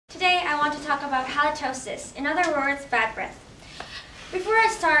want to talk about halitosis, in other words, bad breath. Before I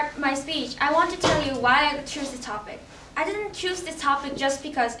start my speech, I want to tell you why I chose this topic. I didn't choose this topic just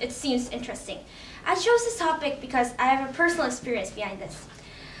because it seems interesting. I chose this topic because I have a personal experience behind this.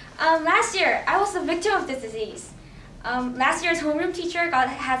 Last year, I was a victim of this disease. Last year's homeroom teacher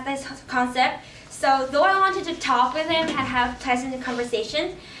had this concept, so though I wanted to talk with him and have pleasant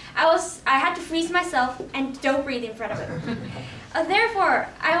conversations, I had to freeze myself and don't breathe in front of him. Therefore,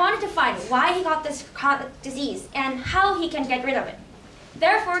 I wanted to find why he got this disease and how he can get rid of it.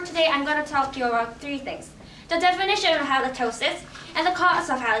 Therefore, today I'm going to talk to you about three things: the definition of halitosis, and the cause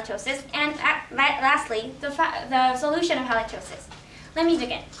of halitosis, and lastly, the solution of halitosis. Let me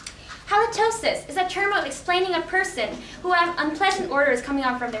begin. Halitosis is a term of explaining a person who has unpleasant odors coming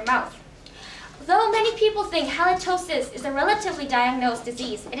out from their mouth. Though many people think halitosis is a relatively diagnosed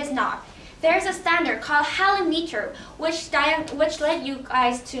disease, it is not. There is a standard called halometer, which led you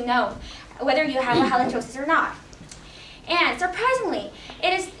guys to know whether you have a halitosis or not. And surprisingly,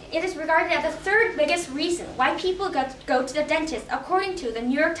 it is regarded as the third biggest reason why people go to the dentist, according to the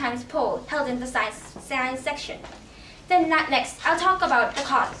New York Times poll held in the science section. Then next, I'll talk about the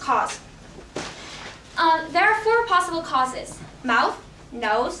cause. There are four possible causes: mouth,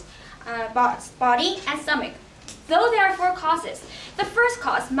 nose, body, and stomach. Though there are four causes, the first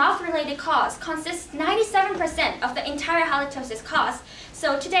cause, mouth-related cause, consists 97% of the entire halitosis cause,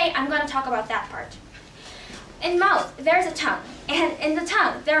 so today I'm going to talk about that part. In mouth, there's a tongue, and in the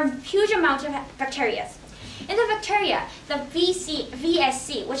tongue, there are huge amounts of bacteria. In the bacteria, the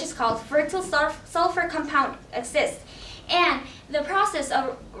VSC, which is called fertile sulfur compound, exists, and the process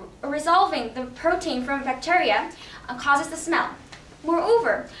of resolving the protein from bacteria causes the smell.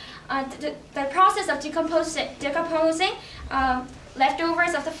 Moreover, the process of decomposing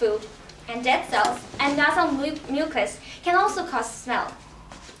leftovers of the food and dead cells and nasal mucus can also cause smell.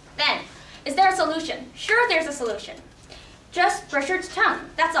 Then, is there a solution? Sure, there's a solution. Just brush your tongue,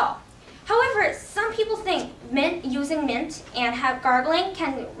 that's all. However, some people think using mint and gargling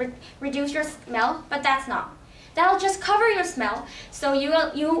can reduce your smell, but that's not. That'll just cover your smell, so you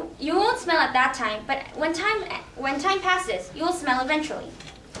won't smell at that time, but when time passes, you will smell eventually.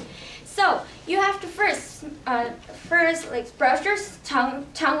 So you have to first brush your tongue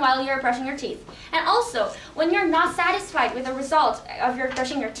while you're brushing your teeth, and also when you're not satisfied with the result of your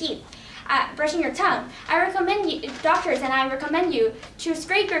brushing your tongue, doctors and I recommend you to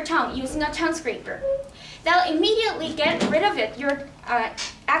scrape your tongue using a tongue scraper. That'll immediately get rid of it.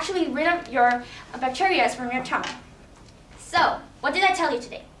 Actually rid of your bacteria from your tongue. So, what did I tell you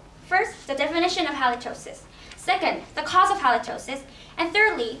today? First, the definition of halitosis. Second, the cause of halitosis. And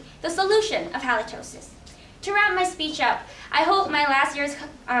thirdly, the solution of halitosis. To wrap my speech up, I hope my last year's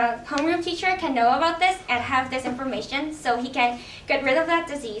homeroom teacher can know about this and have this information so he can get rid of that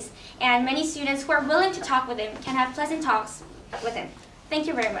disease, and many students who are willing to talk with him can have pleasant talks with him. Thank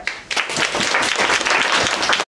you very much.